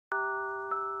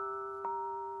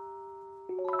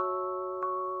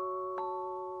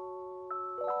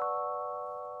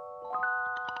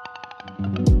Hi,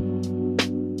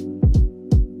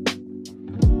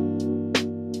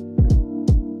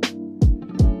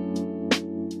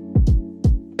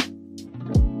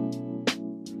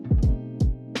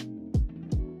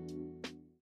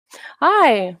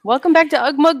 welcome back to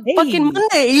Ugmug fucking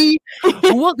Monday.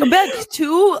 Welcome back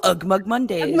to Ugmug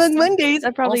Mondays. Ugmug Mondays.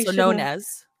 I probably also known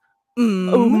as.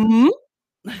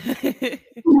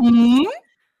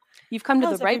 You've come to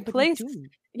the right place.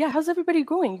 Yeah, how's everybody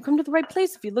going? You come to the right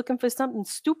place if you're looking for something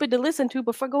stupid to listen to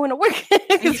before going to work.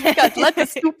 Because we got lots of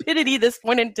stupidity this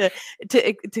morning to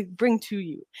bring to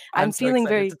you. I'm feeling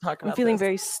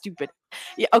very stupid.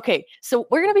 Yeah. Okay. So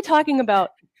we're gonna be talking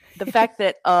about the fact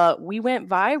that we went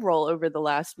viral over the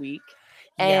last week,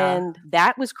 and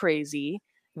that was crazy.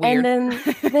 Weird. And then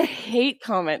the hate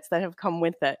comments that have come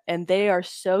with it, and they are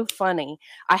so funny.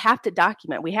 We have to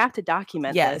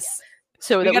document this.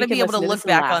 So we gotta be able to look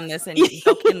back on this and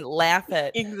you can laugh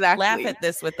at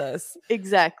this with us.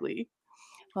 Exactly.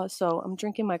 So I'm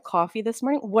drinking my coffee this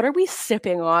morning. What are we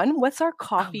sipping on? What's our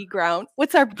coffee ground?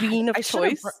 What's our bean of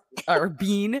choice? Our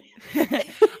bean.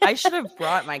 I should have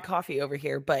brought my coffee over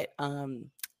here, but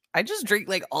I just drink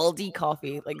like Aldi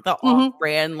coffee, like the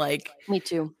off-brand, like me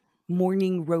too.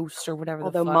 Morning roast or whatever.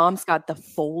 Although mom's got the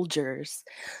Folgers.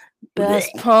 Best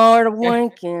part of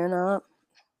waking up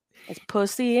is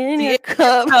pussy in your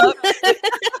cup.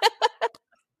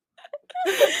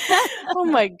 Oh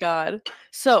my god.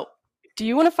 So do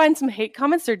you want to find some hate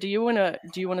comments, or do you want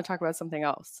to talk about something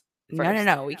else first?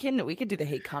 No. We can do the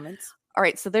hate comments. All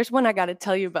right, so there's one I got to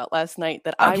tell you about last night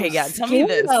that tell me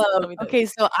this. Okay,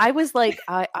 so I was like,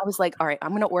 all right,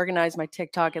 I'm gonna organize my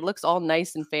TikTok. It looks all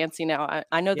nice and fancy now.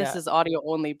 I know this is audio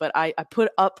only, but I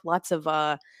put up lots of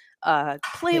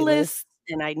playlists,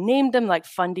 and I named them like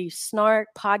Fundy Snark,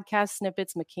 podcast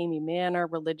snippets, McCamey Manor,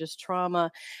 religious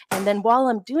trauma, and then while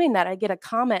I'm doing that, I get a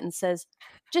comment and says,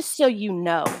 "Just so you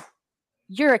know,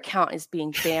 your account is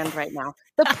being banned right now.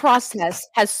 The process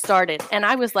has started." And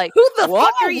I was like, who the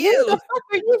fuck are you?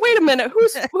 Wait a minute.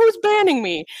 Who's banning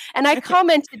me? And I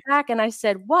commented back and I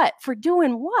said, what? For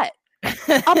doing what?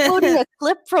 Uploading a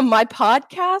clip from my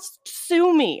podcast?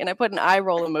 Sue me. And I put an eye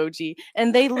roll emoji.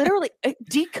 And they literally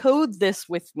decode this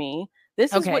with me.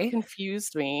 This is what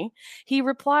confused me. He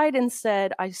replied and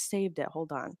said, I saved it.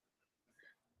 Hold on.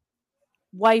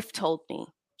 Wife told me.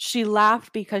 She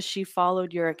laughed because she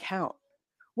followed your account.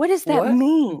 What does that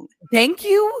mean? Thank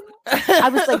you. I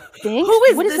was like, thanks? Who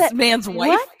is this man's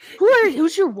wife?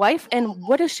 Who's your wife, and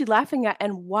what is she laughing at,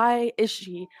 and why is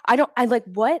she?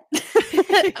 What?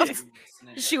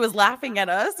 She was laughing at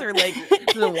us, or like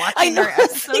watching our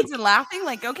episodes and laughing.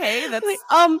 Like, okay, that's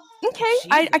okay.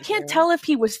 I can't tell if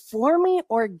he was for me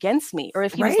or against me, or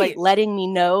if he was like letting me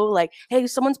know, like, hey,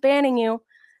 someone's banning you.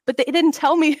 But they didn't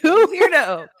tell me who.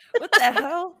 Weirdo. What the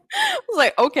hell? I was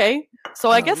like, okay.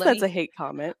 So I guess that's a hate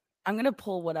comment. I'm going to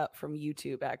pull one up from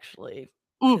YouTube, actually.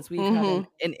 Because we've had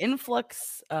an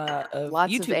influx of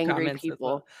lots YouTube of angry comments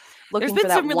people. There's been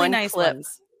some really nice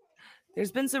ones.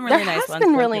 There's been some really nice ones. There has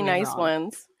been really nice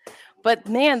ones. But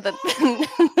man, the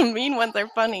mean ones are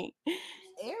funny.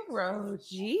 Arrow,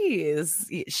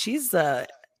 jeez. She's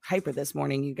hyper this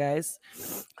morning, you guys.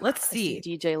 Let's see.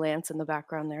 DJ Lance in the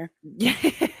background there.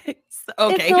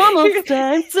 Okay. It's almost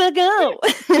time to go.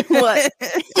 What?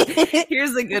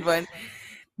 Here's a good one.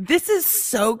 This is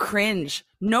so cringe.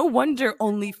 No wonder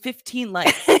only 15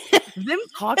 likes. Them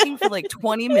talking for like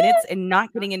 20 minutes and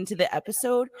not getting into the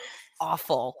episode.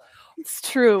 Awful. It's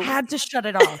true. Had to shut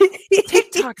it off.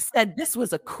 TikTok said this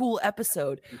was a cool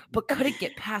episode, but couldn't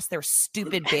get past their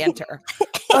stupid banter.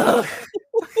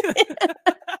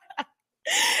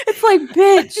 It's like,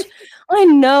 bitch, I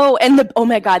know. And oh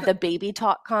my god, the baby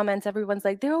talk comments. Everyone's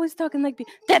like, they're always talking like,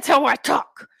 that's how I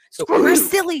talk. We're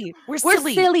silly. We're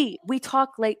silly. We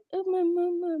talk like,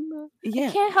 I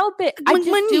can't help it. I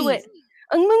just do it.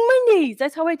 Mondays.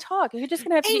 That's how I talk. You're just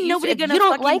gonna have to. Ain't nobody gonna. You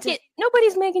don't like it.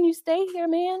 Nobody's making you stay here,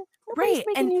 man. Nobody's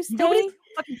making you stay.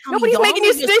 Nobody's making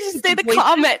you stay. The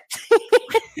comment.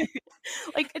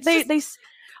 Like they.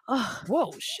 Oh,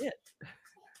 whoa, shit.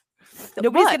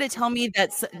 Nobody's gonna tell me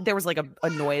that there was like a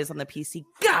noise on the PC.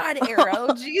 God,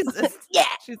 Arrow, Jesus. Yeah.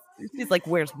 She's like,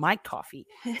 where's my coffee?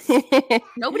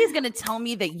 Nobody's gonna tell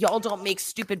me that y'all don't make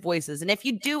stupid voices. And if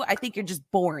you do, I think you're just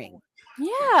boring.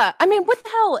 Yeah. I mean, what the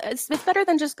hell? It's better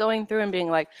than just going through and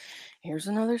being like, here's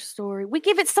another story. We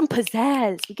give it some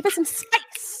pizzazz. We give it some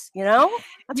spice, you know?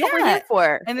 That's what we're here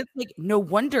for. And it's like, no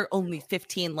wonder only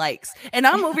 15 likes. And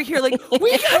I'm over here like,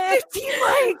 we got 15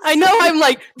 likes. I know. I'm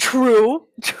like, true.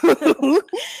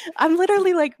 I'm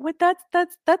literally like, what?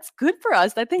 That's good for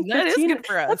us. I think that is good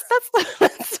for us.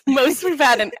 That's most we've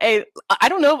had in I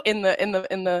don't know in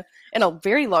a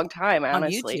very long time,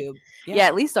 honestly. On YouTube. Yeah,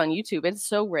 at least on YouTube. It's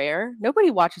so rare.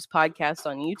 Nobody watches podcasts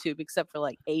on YouTube except for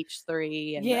like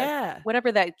H3 and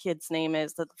whatever that kid's name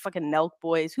is, the fucking Nelk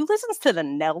Boys. Who listens to the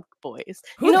Nelk Boys?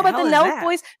 You know about the Nelk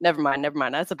Boys? Never mind.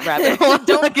 That's a rabbit hole. I'm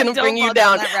not gonna bring you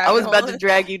down. I was about to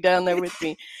drag you down there with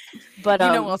me. But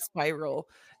I'll spiral.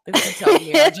 If you tell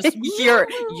me, just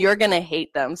you're gonna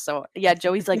hate them. So yeah,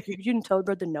 Joey's like, you didn't tell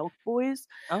about the Nelk Boys?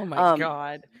 Oh my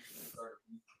god.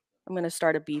 I'm gonna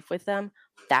start a beef with them.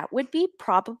 That would be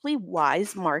probably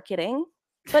wise marketing,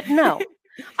 but no,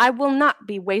 I will not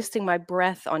be wasting my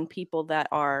breath on people that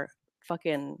are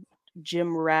fucking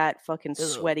gym rat, fucking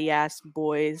sweaty ass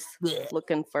boys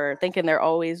thinking they're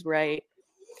always right.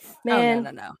 Man,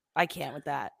 no. I can't with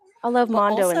that. I love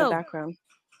Mondo in the background.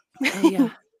 Oh yeah.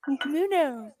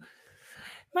 Muno.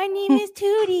 My name is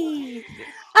Tootie.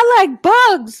 I like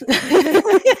bugs.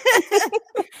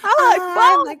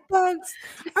 I like bugs.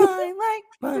 I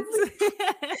like bugs.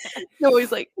 No,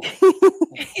 he's like.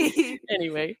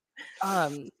 Anyway,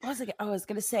 I was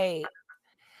gonna say,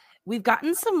 we've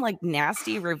gotten some like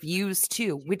nasty reviews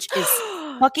too, which is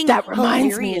fucking. That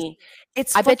reminds hilarious. me.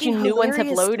 I bet you new ones have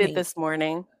loaded this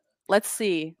morning. Let's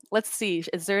see.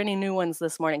 Is there any new ones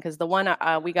this morning? Because the one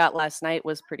we got last night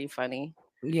was pretty funny.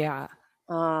 Yeah.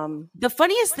 The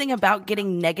funniest thing about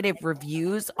getting negative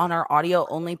reviews on our audio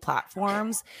only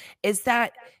platforms is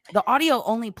that the audio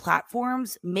only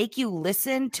platforms make you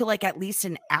listen to like at least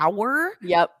an hour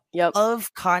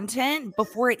of content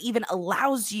before it even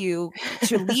allows you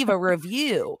to leave a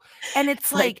review. And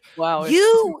it's like, wow,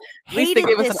 you hated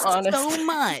this so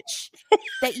much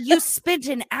that you spent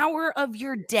an hour of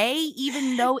your day,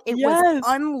 even though it was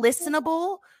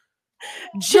unlistenable.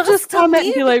 Just comment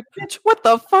and be like, bitch, what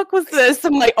the fuck was this?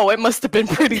 I'm like, oh, it must have been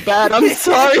pretty bad. I'm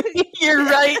sorry. You're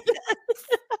right.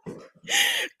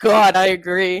 God, I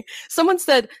agree. Someone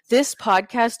said, this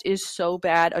podcast is so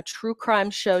bad. A true crime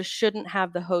show shouldn't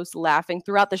have the host laughing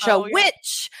throughout the show,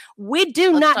 which we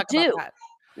do not do.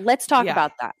 Let's talk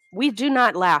about that. We do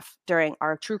not laugh during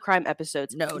our true crime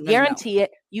episodes. No, guarantee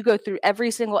it. You go through every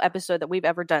single episode that we've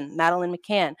ever done. Madeline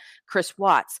McCann, Chris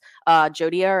Watts,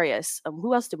 Jodi Arias.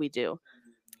 Who else did we do?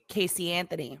 Casey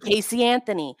Anthony.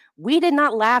 We did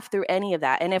not laugh through any of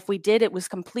that. And if we did, it was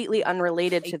completely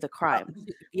unrelated to the crime.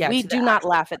 We do not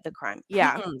laugh at the crime.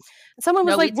 Yeah. Mm-hmm. Someone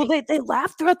was like, well, they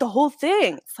laughed throughout the whole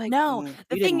thing. It's like, no,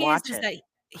 the thing is that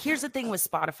here's the thing with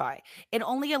Spotify. It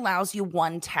only allows you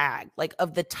one tag, like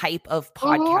of the type of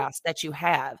podcast that you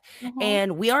have.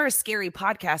 And we are a scary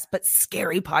podcast, but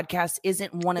scary podcast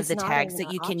isn't one of the tags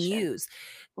that you can use.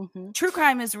 True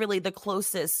crime is really the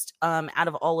closest out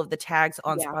of all of the tags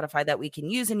on Spotify that we can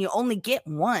use, and you only get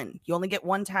one. You only get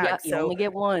one tag. You only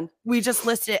get one. We just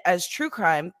list it as true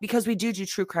crime because we do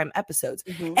true crime episodes.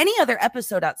 Any other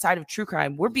episode outside of true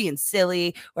crime, we're being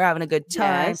silly. We're having a good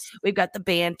time. We've got the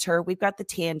banter. We've got the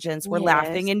tangents. We're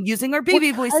laughing and using our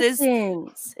baby voices.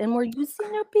 And we're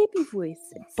using our baby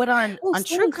voices. But on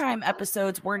true crime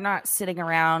episodes, we're not sitting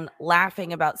around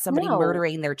laughing about somebody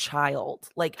murdering their child.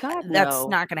 Like that's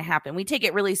not going to happen. We take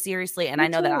it really seriously, and I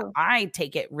know that I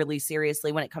take it really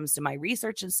seriously when it comes to my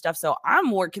research and stuff, so I'm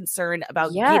more concerned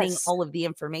about getting all of the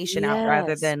information out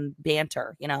rather than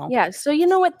banter, you know. So you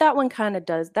know what that one kind of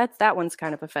does, that one's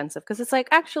kind of offensive because it's like,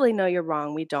 actually no, you're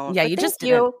wrong, we don't. You just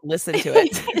didn't listen to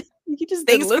it. You just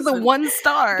thanks for the 1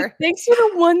 star. Thanks for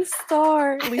the 1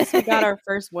 star. At least we got our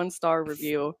first 1-star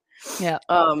review.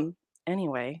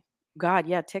 Anyway, God,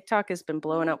 TikTok has been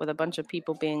blowing up with a bunch of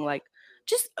people being like,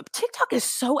 just TikTok is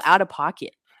so out of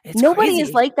pocket. Nobody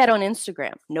is like that on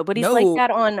Instagram. Nobody's like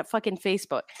that on fucking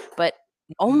Facebook. But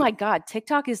oh my God,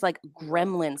 TikTok is like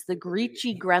gremlins, the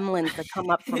greasy gremlins that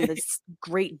come up from this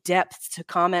great depth to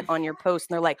comment on your post.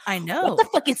 And they're like, I know. What the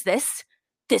fuck is this?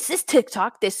 This is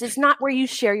TikTok. This is not where you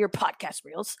share your podcast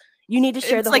reels. You need to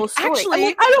share the whole story. Actually,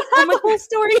 like, I don't have the whole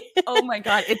story. Oh my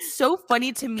God. It's so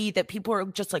funny to me that people are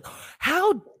just like,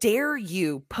 how dare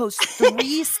you post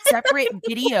 3 separate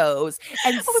videos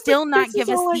and still not give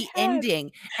us the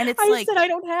ending? And it's I said I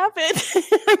don't have it.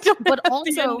 I don't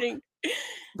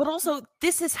but also,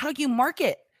 this is how you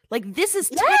market. Like, this is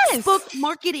textbook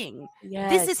marketing.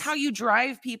 This is how you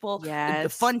drive people. A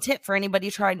fun tip for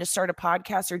anybody trying to start a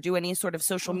podcast or do any sort of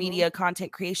social media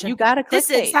content creation. You got to clickbait. This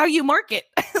is how you market.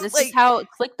 This is how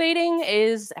clickbaiting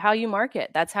is how you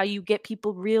market. That's how you get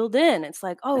people reeled in. It's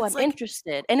like, oh, I'm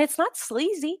interested. And it's not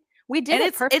sleazy. We did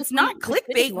it perfectly. It's not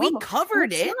clickbait. We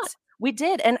covered it. We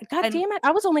did. And God damn it, I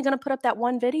was only going to put up that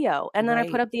one video. And then I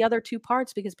put up the other 2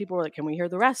 parts because people were like, can we hear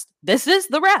the rest? This is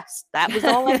the rest. That was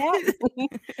all I had.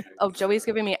 Oh, Joey's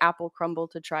giving me apple crumble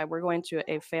to try. We're going to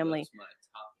a family.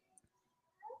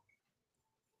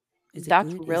 Is it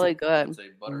That's good? really good. It's a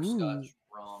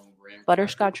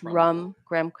Butterscotch rum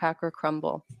graham cracker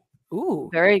crumble. Ooh,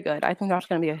 very good. I think that's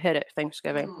going to be a hit at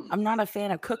Thanksgiving. I'm not a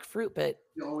fan of cooked fruit, but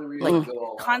like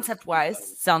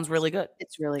concept-wise, sounds really good.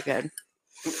 It's really good.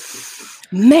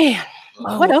 Man,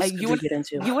 what else you could we get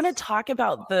into? You want to talk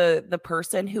about the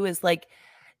person who is like,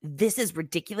 this is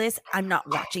ridiculous, I'm not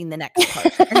watching the next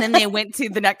part. And then they went to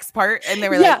the next part and they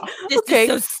were like, this is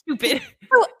so stupid.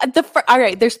 All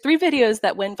right, there's 3 videos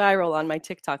that went viral on my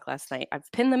TikTok last night. I've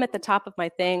pinned them at the top of my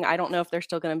thing. I don't know if they're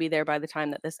still going to be there by the time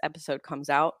that this episode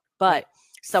comes out, but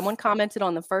someone commented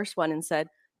on the first one and said,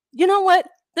 you know what?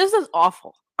 This is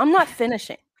awful. I'm not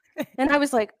finishing. And I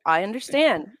was like, I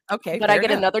understand. Okay. But I get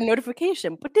another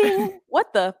notification. But ding,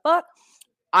 what the fuck?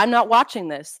 I'm not watching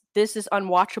this. This is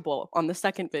unwatchable on the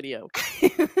second video.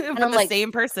 And I'm like,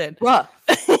 same person. Bruh,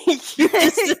 you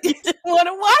didn't want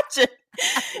to watch it.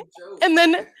 And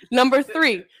then number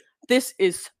 3, this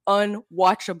is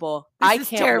unwatchable. I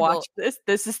can't watch this.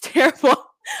 This is terrible.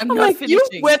 I'm not like, finishing.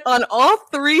 You went on all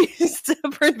 3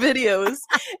 separate videos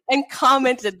and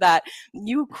commented that.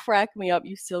 You crack me up,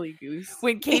 you silly goose.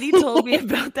 When Katie told me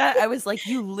about that, I was like,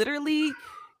 you literally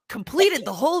completed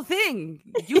the whole thing.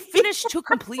 You finished to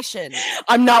completion.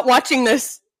 I'm not watching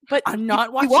this. But I'm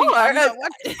not watching. You are.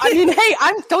 I mean, hey,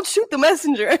 don't shoot the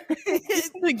messenger.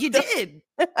 You did.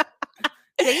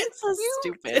 It's so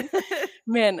stupid.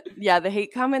 Man, yeah, the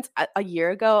hate comments a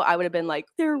year ago, I would have been like,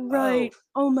 they're right.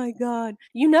 Oh my God.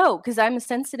 Because I'm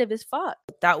sensitive as fuck.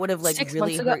 That would have like 6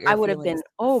 really months ago, hurt your I would have feelings.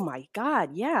 been, oh my God,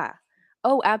 yeah.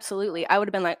 Oh, absolutely. I would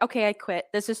have been like, okay, I quit.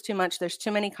 This is too much. There's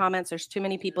too many comments. There's too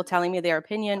many people telling me their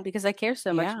opinion because I care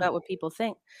so much about what people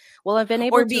think. Well, I've been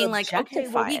able to being like, okay,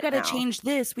 well, we got to change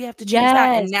this. We have to change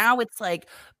that. And now it's like,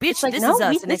 bitch, it's like, this no, is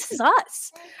us. This is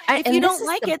us. If you don't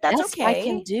like it, that's okay. I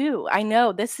can do. I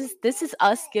know this is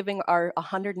us giving our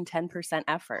 110%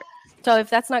 effort. So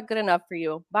if that's not good enough for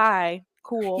you, bye.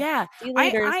 Cool. Yeah. See you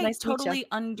later. I nice totally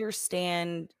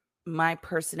understand my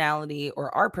personality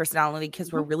or our personality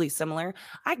because we're really similar.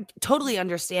 I totally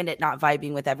understand it not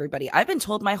vibing with everybody. I've been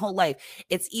told my whole life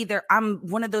it's either I'm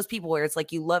one of those people where it's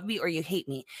like you love me or you hate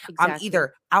me. Exactly. I'm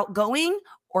either outgoing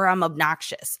or I'm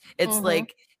obnoxious. It's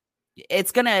like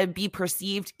it's gonna be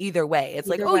perceived either way. It's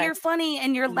either like, oh, you're funny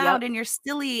and you're loud and you're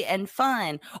silly and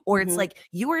fun, or it's like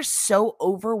you are so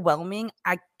overwhelming.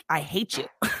 I hate you.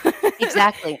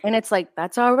 Exactly. And it's like,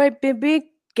 that's all right, baby.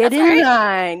 Get in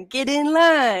line.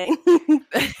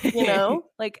 You know,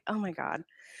 like, oh my God.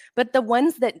 But the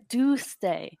ones that do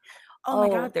stay, oh my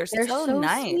God, they're so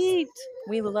nice. Sweet.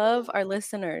 We love our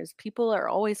listeners. People are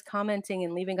always commenting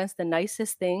and leaving us the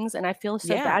nicest things. And I feel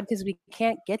so bad because we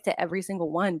can't get to every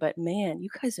single one. But man, you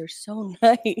guys are so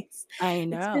nice. I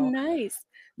know. It's been nice.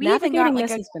 Navigating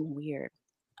this has been weird.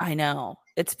 I know.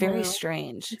 It's very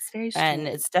strange. It's very strange. And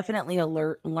it's definitely a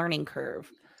learning curve.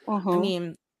 I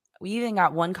mean, we even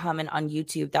got one comment on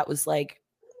YouTube that was like,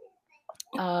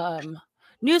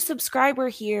 new subscriber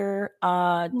here.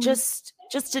 Just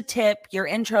a tip. Your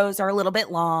intros are a little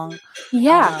bit long.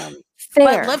 Yeah.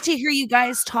 Fair. But love to hear you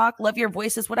guys talk. Love your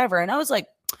voices, whatever. And I was like,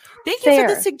 thank you for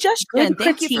the suggestion.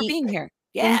 Thank you for being here.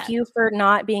 Yeah. Thank you for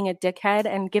not being a dickhead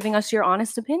and giving us your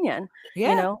honest opinion. Yeah.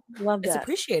 You know, love that. It's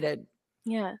appreciated.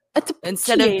 Yeah.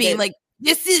 Instead of being like,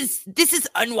 this is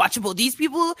unwatchable. These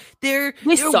people, they're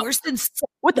worse than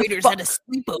raiders at a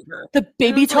sleepover. The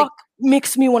baby talk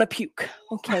makes me want to puke.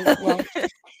 Okay, well,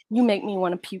 you make me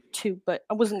want to puke too, but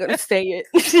I wasn't going to say it.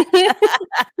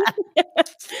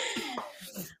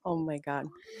 Oh my God.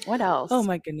 What else? Oh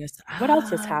my goodness. What else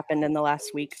has happened in the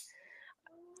last week?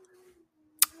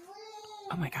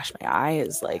 Oh my gosh, my eye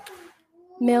is like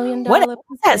 $1 million. What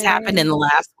has happened in the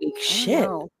last week? Shit.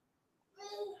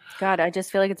 God, I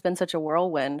just feel like it's been such a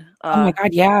whirlwind. Oh my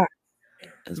God, yeah.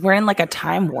 We're in like a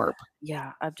time warp.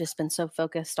 Yeah, I've just been so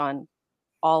focused on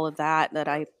all of that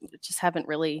I just haven't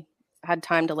really had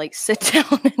time to like sit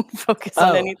down and focus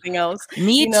on anything else.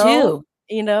 Me too.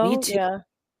 You know? Me too. Yeah.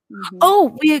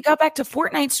 Oh, we got back to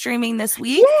Fortnite streaming this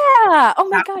week. Yeah. Oh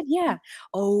my God. Yeah.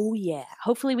 Oh yeah.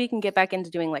 Hopefully we can get back into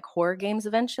doing like horror games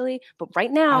eventually. But right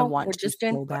now we're just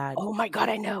doing. So bad. Oh my God.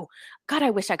 I know. God, I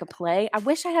wish I could play. I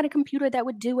wish I had a computer that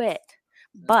would do it.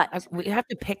 But we have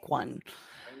to pick one.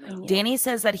 Danny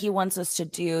says that he wants us to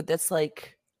do this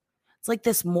like. It's like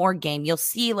this more game. You'll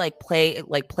see like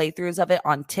playthroughs of it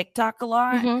on TikTok a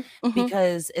lot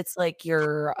because it's like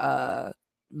you're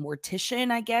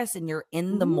mortician, I guess, and you're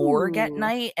in the morgue at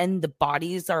night and the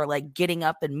bodies are like getting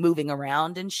up and moving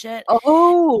around and shit.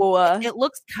 It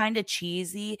looks kind of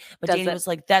cheesy, but Danny was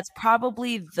like, that's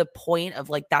probably the point of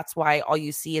like, that's why all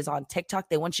you see is on TikTok.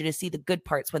 They want you to see the good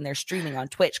parts when they're streaming on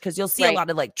Twitch because you'll see a lot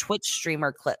of like Twitch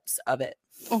streamer clips of it.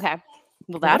 Okay.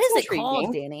 Well, What that's is it called,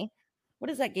 intriguing. Danny? What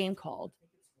is that game called?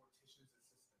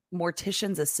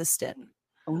 Mortician's Assistant.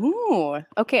 Ooh.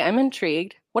 Okay, I'm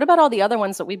intrigued. What about all the other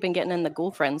ones that we've been getting in the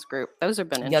Ghoul Friends group? Those have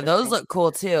been interesting. Yeah, those look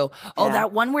cool too. Oh, Yeah.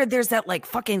 that one where there's that like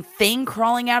fucking thing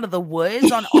crawling out of the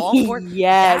woods on all four.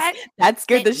 Yes, that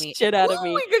scared the sent me. shit out of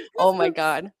me. Oh my goosebumps.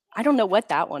 god. I don't know what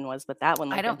that one was, but that one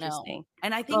looked I don't know. interesting.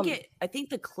 And I think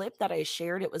the clip that I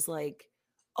shared, it was like,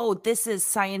 oh, this is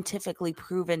scientifically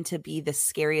proven to be the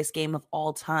scariest game of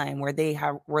all time, where they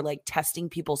were like testing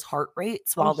people's heart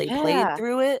rates while they played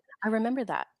through it. I remember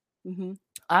that.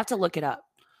 I have to look it up.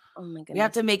 Oh my goodness. We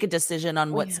have to make a decision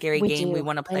on what scary game we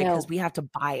want to play, because we have to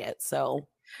buy it. So,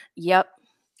 yep.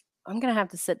 I'm going to have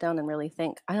to sit down and really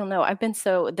think. I don't know. I've been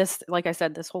like I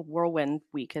said, this whole whirlwind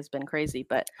week has been crazy,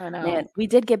 but man, we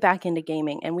did get back into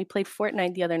gaming and we played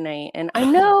Fortnite the other night. And I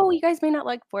know you guys may not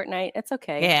like Fortnite. It's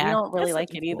okay. Yeah, we don't really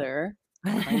like it either.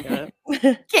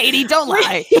 Katie, don't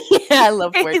lie. Yeah, I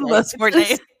love Fortnite. Katie loves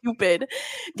Fortnite. So stupid.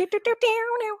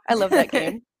 I love that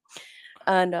game.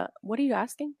 And what are you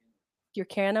asking? Your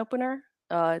can opener?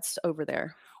 It's over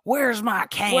there. Where's my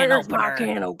can opener? My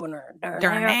can opener?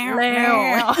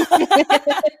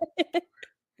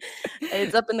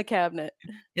 It's up in the cabinet.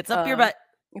 It's up your butt.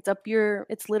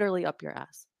 It's literally up your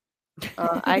ass.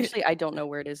 Actually, I don't know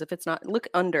where it is. If it's not, look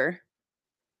under.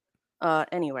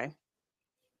 Anyway.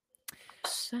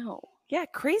 So. Yeah,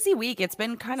 crazy week. It's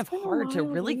been kind of hard to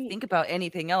really think about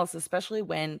anything else, especially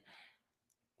when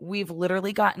we've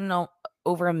literally gotten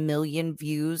over 1 million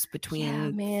views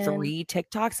between 3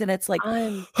 TikToks, and it's like,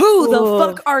 who the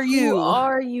fuck are you? Who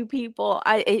are you people?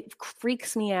 It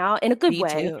freaks me out in a good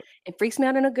way. Too. It freaks me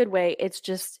out in a good way.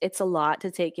 It's a lot to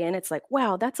take in. It's like,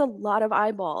 wow, that's a lot of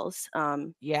eyeballs.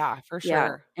 Yeah, for sure.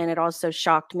 Yeah. And it also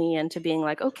shocked me into being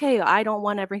like, okay, I don't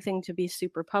want everything to be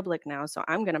super public now, so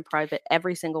I'm going to private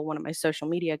every single one of my social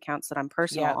media accounts that I'm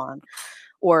personal on.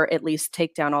 Or at least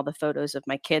take down all the photos of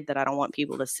my kid that I don't want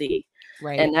people to see.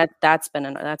 Right. And that's been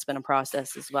a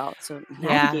process as well. So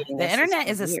the internet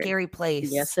is a scary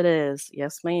place. Yes, it is.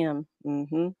 Yes, ma'am.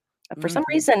 For some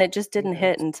reason, it just didn't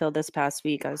hit until this past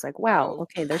week. I was like, wow,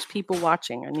 okay, there's people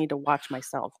watching. I need to watch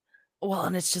myself. Well,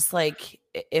 and it's just like,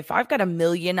 if I've got 1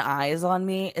 million eyes on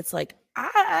me, it's like,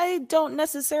 I don't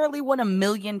necessarily want 1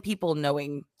 million people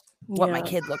knowing what my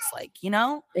kid looks like, you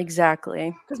know?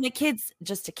 Exactly. Because my kid's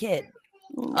just a kid.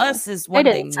 Us is one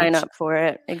thing. They didn't sign up for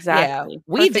it. Exactly. Yeah,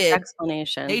 we did.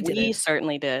 Explanation. We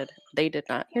certainly did. They did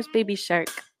not. Here's Baby Shark.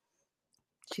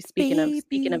 She's speaking of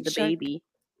the baby.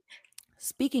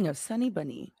 Speaking of Sunny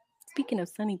Bunny.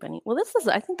 Well,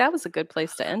 I think that was a good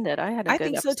place to end it. I had a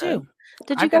good episode. So too.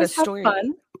 Did you guys have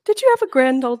fun? Did you have a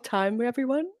grand old time,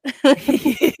 everyone?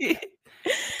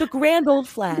 The grand old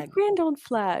flag.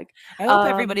 I hope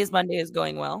everybody's Monday is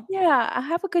going well. Yeah,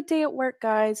 have a good day at work,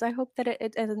 guys. I hope that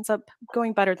it ends up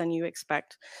going better than you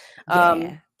expect.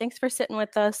 Thanks for sitting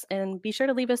with us, and be sure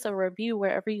to leave us a review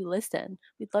wherever you listen.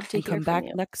 We'd love to hear from you. Come back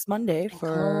next Monday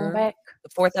for the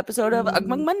 4th episode of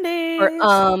Ugmug Mondays.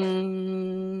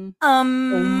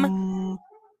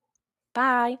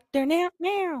 Bye.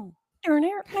 Meow.